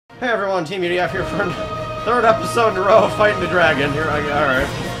Hey everyone, Teamudf here for a third episode in a row of fighting the dragon. Here I go, alright.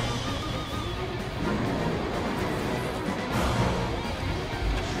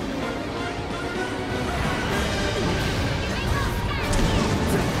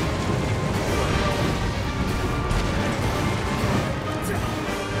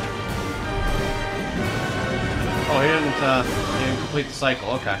 Oh, he didn't complete the cycle,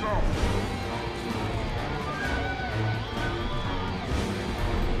 okay.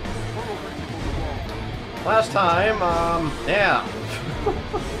 Last time, yeah.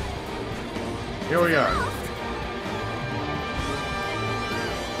 Here we are.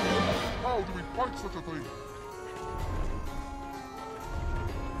 How do we fight such a thing?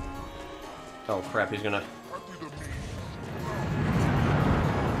 Oh crap, he's gonna...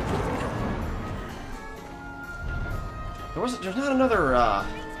 There's not another,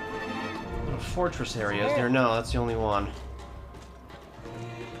 little fortress area, is there? No, that's the only one.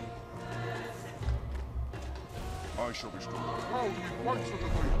 I shall be strong. How do we fight such a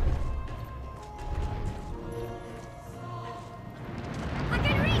thing? I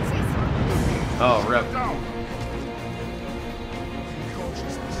can reach it! Oh, rip. Down!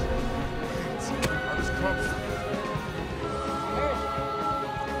 Consciousness. That is constant. Oh!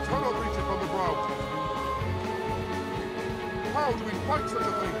 Cannot reach it from the ground. How do we fight such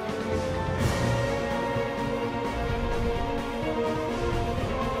a thing?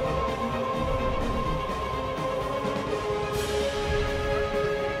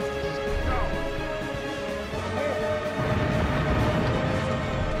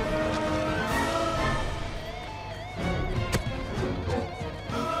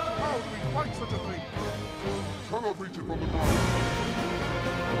 Cannot reach it from the ground.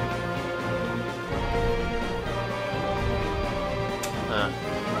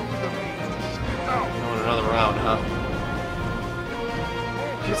 Going another round, huh?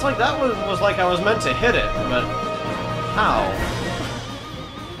 It's like that was like I was meant to hit it, but how?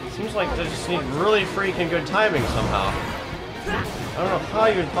 Seems like they just need really freaking good timing somehow. I don't know how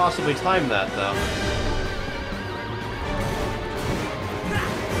you'd possibly time that though.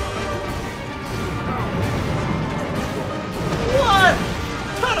 What?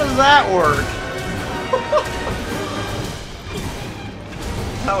 How does that work?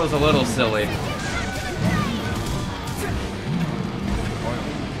 That was a little silly.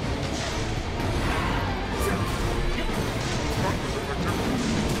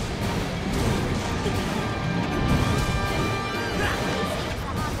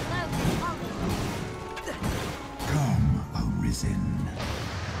 Come, Arisen.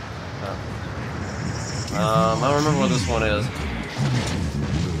 I don't remember what this one is.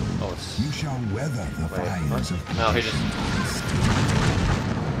 Oh, it's... You shall weather the fires of... No, he just...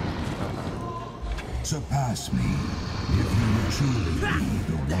 Surpass me, if you will truly be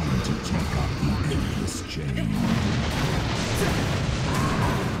the one to take up the endless chain.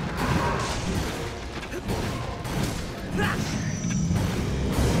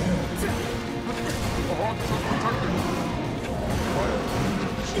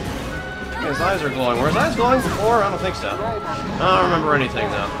 His eyes are glowing. Were his eyes glowing before? I don't think so. I don't remember anything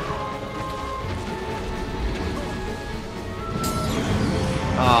though.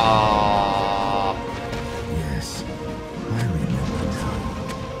 Aww. Yes, I remember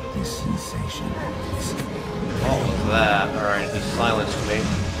now. This sensation is... What was that? Alright, he silenced me.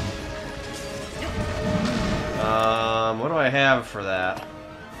 What do I have for that?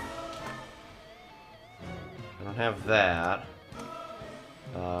 I don't have that.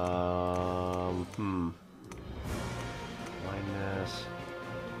 Minus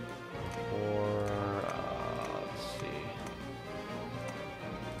 4, let's see.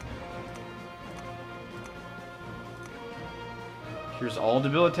 Here's all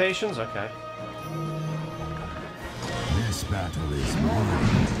debilitations? Okay. This battle is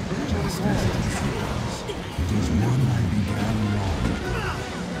mine, just as it is yours. It is one I began long.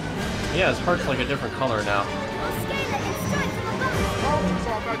 Yeah, his heart's like a different color now. I'll scale it and strike from above! Mountains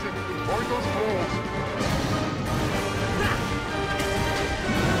are magic! Find those claws!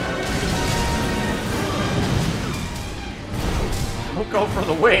 Don't go for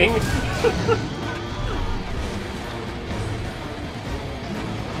the wing!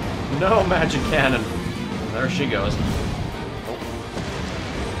 No magic cannon! There she goes.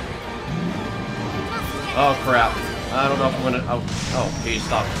 Oh crap. I don't know if I'm gonna... Oh, he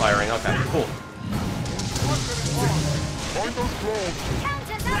stopped firing. Okay, cool. Find those claws!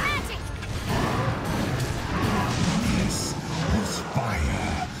 Counter the magic! This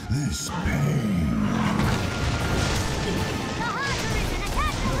fire, this pain. The heart Arisen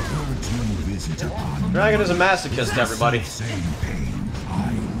attack! Urge you visit upon Dragon is a masochist, everybody. same pain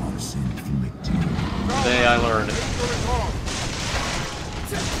I learned.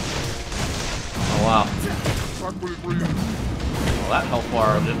 Oh wow. Well, that health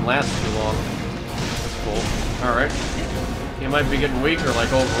bar didn't last too long. That's cool. Alright. He might be getting weaker,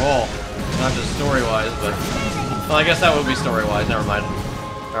 like, overall. Not just story-wise, but... Well, I guess that would be story-wise, never mind.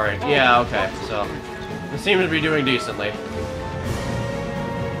 Alright, yeah, okay, so... It seems to be doing decently.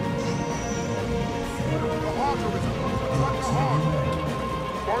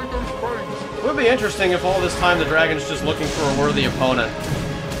 It would be interesting if all this time the dragon's just looking for a worthy opponent.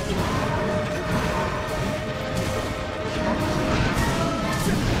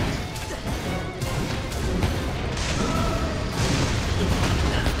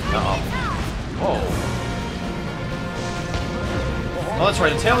 Oh, that's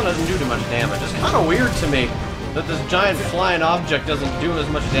right, the tail doesn't do too much damage. It's kind of weird to me that this giant flying object doesn't do as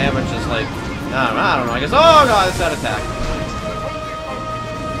much damage as, like, I don't know, I guess, oh god, it's that attack.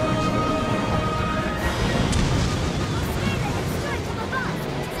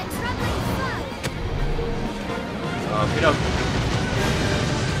 Oh, get up.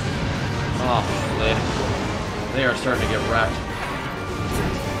 Oh, they are starting to get wrecked.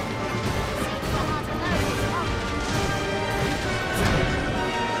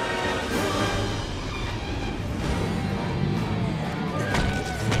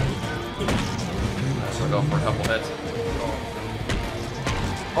 Go for a couple hits.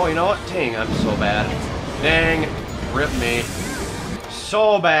 Oh, you know what? Dang, I'm so bad. Dang, rip me.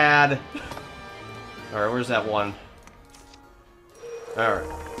 So bad. Alright, where's that one? Alright.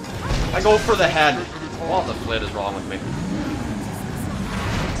 I go for the head. What the flit is wrong with me?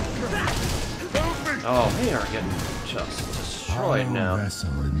 Oh, they are getting just destroyed now.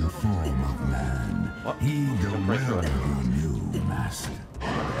 Vessel in the form of man. What? He the Right through it. new master.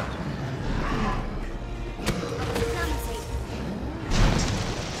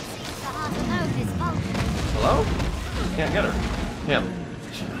 Hello? Can't get her. Him.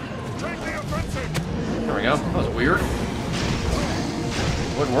 There we go. That was weird.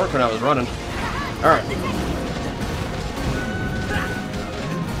 Wouldn't work when I was running. Alright.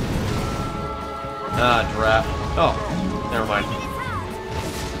 Ah, drat. Oh, never mind.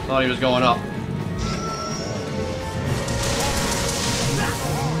 Thought he was going up.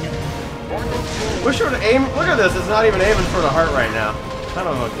 Wish it would aim. Look at this. It's not even aiming for the heart right now. Kind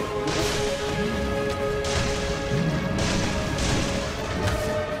of a.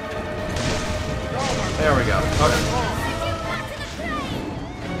 There we go. Okay.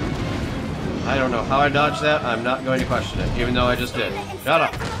 I don't know how I dodged that. I'm not going to question it, even though I just did. Shut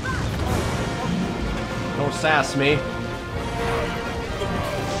up. Don't sass me.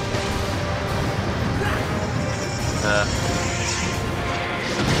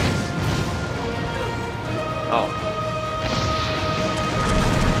 Oh.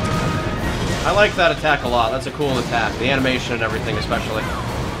 I like that attack a lot. That's a cool attack. The animation and everything, especially.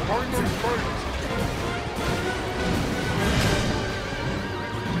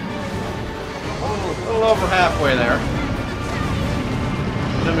 A little over halfway there.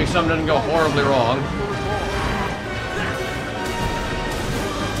 Assuming something didn't go horribly wrong.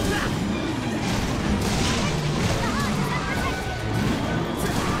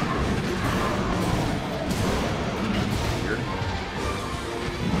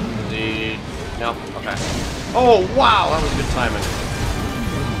 Nope, okay. Oh, wow, that was good timing.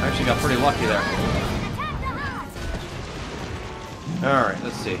 I actually got pretty lucky there. Alright,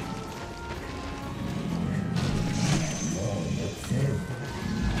 let's see.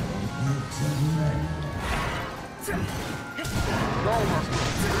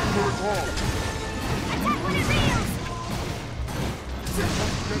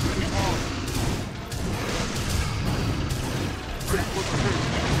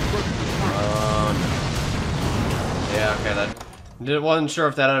 Yeah, okay, that... Wasn't sure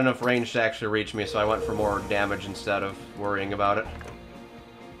if that had enough range to actually reach me, so I went for more damage instead of worrying about it.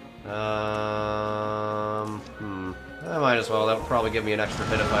 I might as well. That would probably give me an extra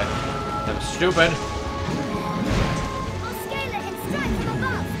hit if I am stupid.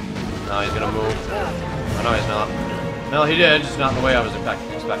 No, he's gonna move. Oh, no, he's not. No, he did, just not the way I was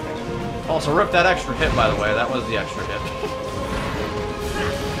expecting. Also, rip that extra hit, by the way. That was the extra hit.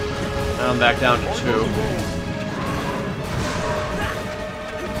 Now I'm back down to 2.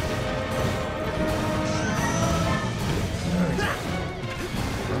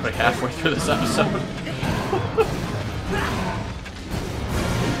 Like halfway through this episode.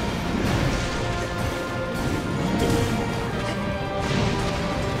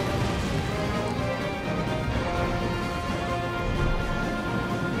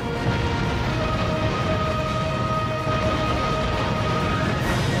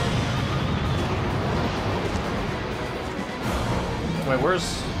 Wait,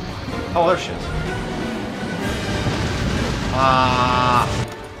 where's... Oh, there she is. Ah,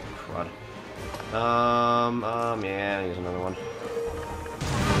 crud. Yeah, use another one.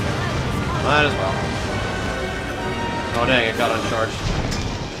 Might as well. Oh dang, it got uncharged.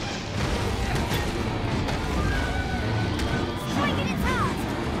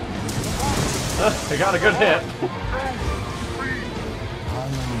 I got a good hit.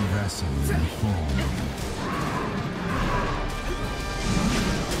 Hollow vessel reformed.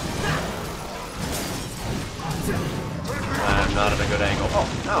 I'm not at a good angle. Oh,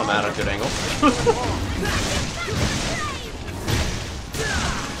 now I'm at a good angle.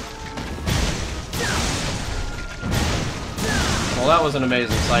 Well, that was an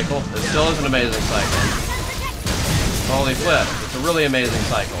amazing cycle. It still is an amazing cycle. Holy flip. It's a really amazing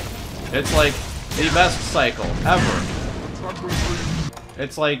cycle. It's like the best cycle ever.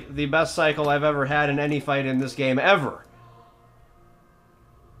 It's like the best cycle I've ever had in any fight in this game ever.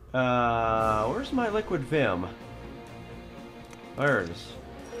 Where's my liquid Vim? Where it is?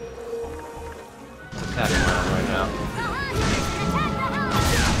 It's happening right now.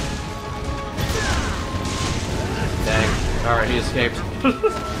 Dang. Alright, he escaped.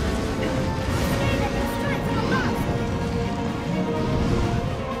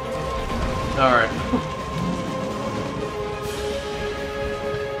 Alright.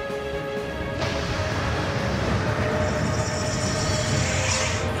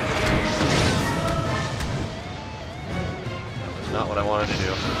 Not what I wanted to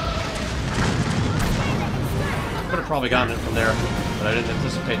do. Could have probably gotten it from there, but I didn't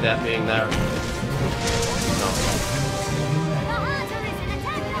anticipate that being there. No.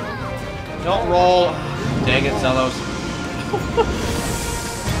 Don't roll! Dang it, Zelos.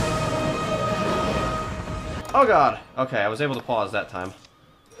 Oh god! Okay, I was able to pause that time.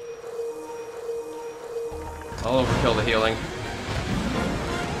 I'll overkill the healing.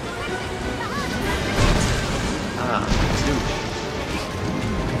 Ah, douche.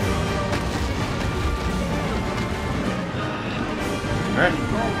 Alright.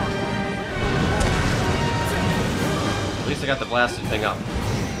 At least I got the blasted thing up.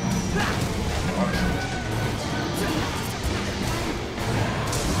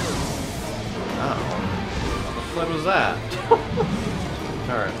 Oh. What the flip was that?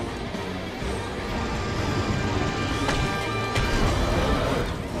 Alright.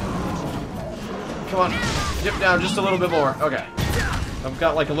 Come on. Dip down just a little bit more. Okay. I've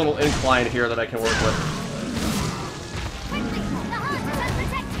got like a little incline here that I can work with.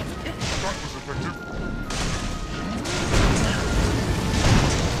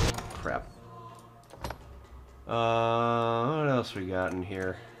 Crap. What else we got in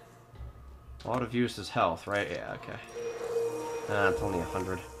here? A lot of use is health, right? Yeah, okay. It's only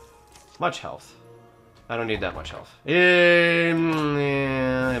 100. Much health. I don't need that much health. Yeah,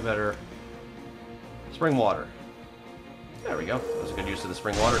 I better... Spring water. There we go. That was a good use of the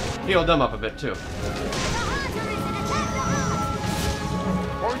spring water. Healed them up a bit, too.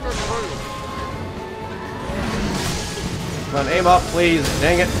 Come on, aim up, please.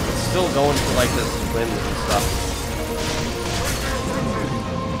 Dang it. It's still going for, like, this wind and stuff.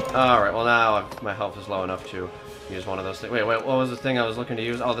 Alright, well now my health is low enough to use one of those things. Wait, what was the thing I was looking to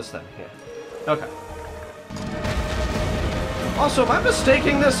use? Oh, this thing. Yeah. Okay. Also, am I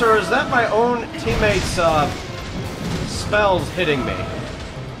mistaking this, or is that my own teammates' spells hitting me?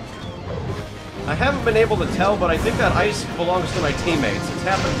 I haven't been able to tell, but I think that ice belongs to my teammates. It's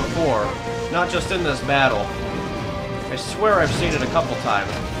happened before, not just in this battle. I swear I've seen it a couple times.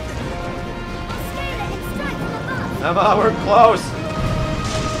 Emma, we're close!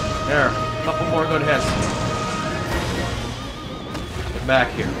 There, a couple more good hits. Get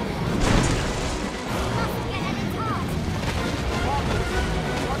back here.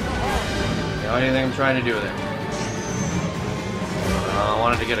 You know, what do you think I'm trying to do there? I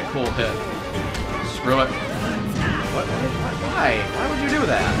wanted to get a cool hit. Screw it. What? Why? Why would you do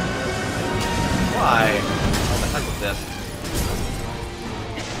that? Why? What the heck with this?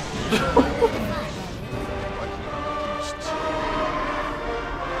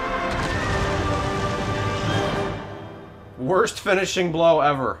 Worst finishing blow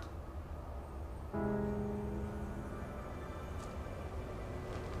ever.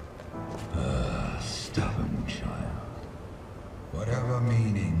 Stubborn child. Whatever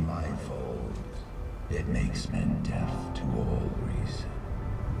meaning life holds, it makes men deaf to all reason.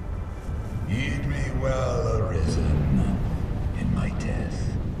 Heed me well, Arisen. In my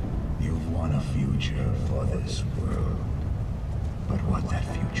death, you've won a future for this world. But what that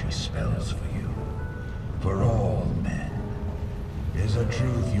future spells for you, for all men, is a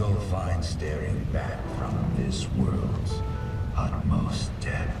truth you'll find staring back from this world's utmost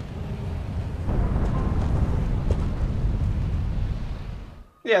depth.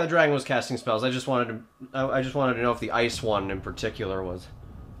 Yeah, the dragon was casting spells. I just wanted to know if the ice one in particular was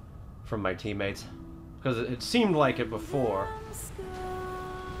from my teammates, because it seemed like it before.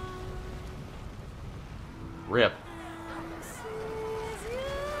 Rip.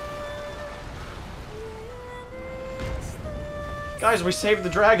 Guys, we saved the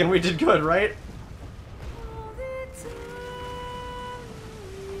dragon. We did good, right?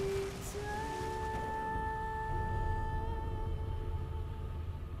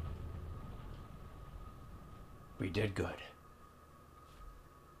 We did good.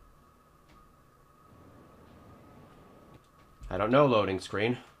 I don't know, loading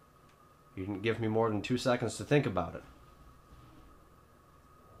screen. You didn't give me more than 2 seconds to think about it.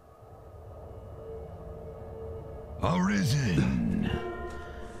 Arisen,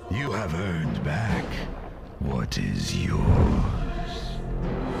 you have earned back what is yours.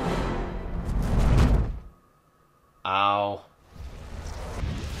 Ow.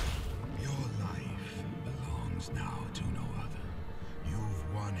 Your life belongs now to no other.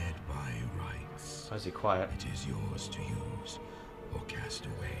 You've won it by rights. Why is he quiet? It is yours to use or cast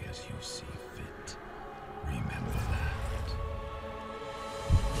away as you see fit. Remember that.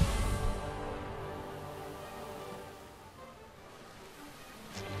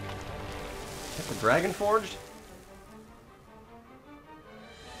 Get the dragon forged?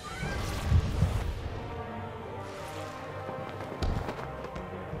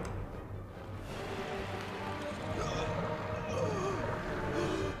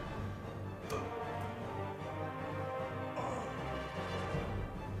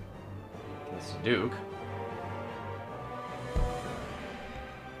 It's Duke.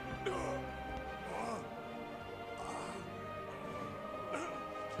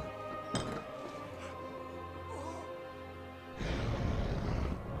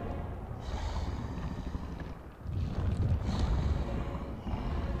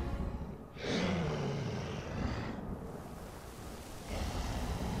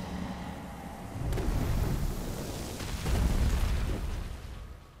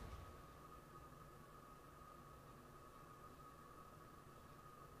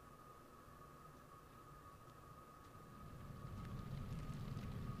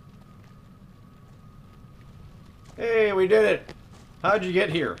 Hey, we did it! How'd you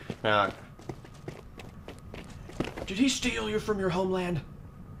get here? Did he steal you from your homeland?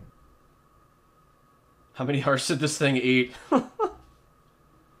 How many hearts did this thing eat? So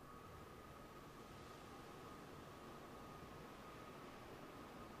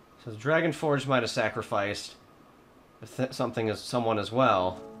the Dragon Forge might have sacrificed someone as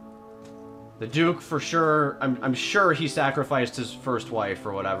well. The Duke, for sure, I'm sure he sacrificed his first wife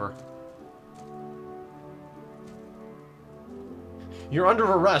or whatever. You're under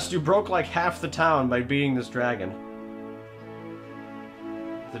arrest. You broke like half the town by beating this dragon.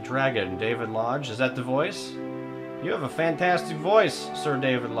 The dragon, David Lodge. Is that the voice? You have a fantastic voice, Sir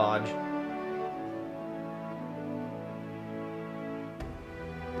David Lodge.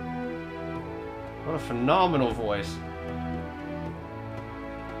 What a phenomenal voice.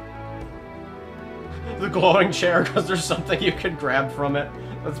 The glowing chair because there's something you can grab from it.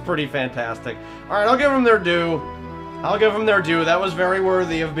 That's pretty fantastic. Alright, I'll give them their due. I'll give them their due. That was very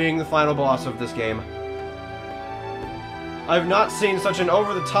worthy of being the final boss of this game. I've not seen such an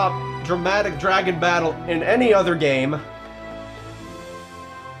over-the-top dramatic dragon battle in any other game.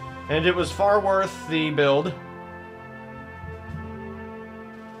 And it was far worth the build.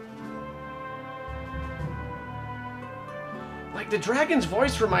 Like, the dragon's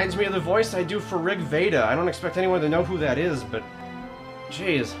voice reminds me of the voice I do for Rig Veda. I don't expect anyone to know who that is, but...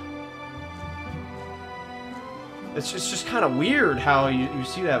 jeez. It's just kind of weird how you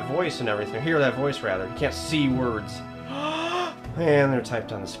see that voice and everything. Hear that voice, rather. You can't see words. And they're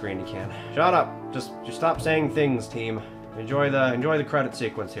typed on the screen, you can. Shut up. Just stop saying things, team. Enjoy the credit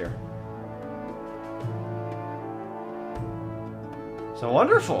sequence here. So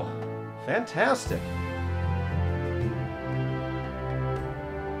wonderful. Fantastic.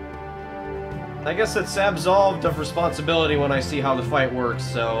 I guess it's absolved of responsibility when I see how the fight works,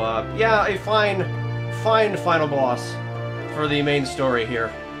 so, yeah, a fine final boss for the main story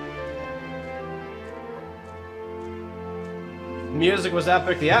here. The music was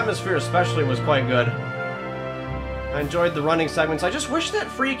epic, the atmosphere especially was quite good. I enjoyed the running segments. I just wish that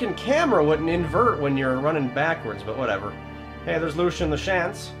freaking camera wouldn't invert when you're running backwards, but whatever. Hey, there's Lucian the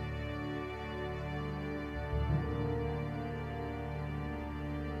Shance.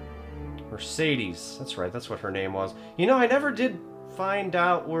 Mercedes. That's right, that's what her name was. You know, I never did find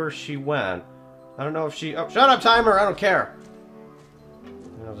out where she went. I don't know if she... oh, shut up, timer! I don't care!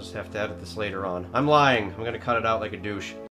 I'll just have to edit this later on. I'm lying. I'm gonna cut it out like a douche.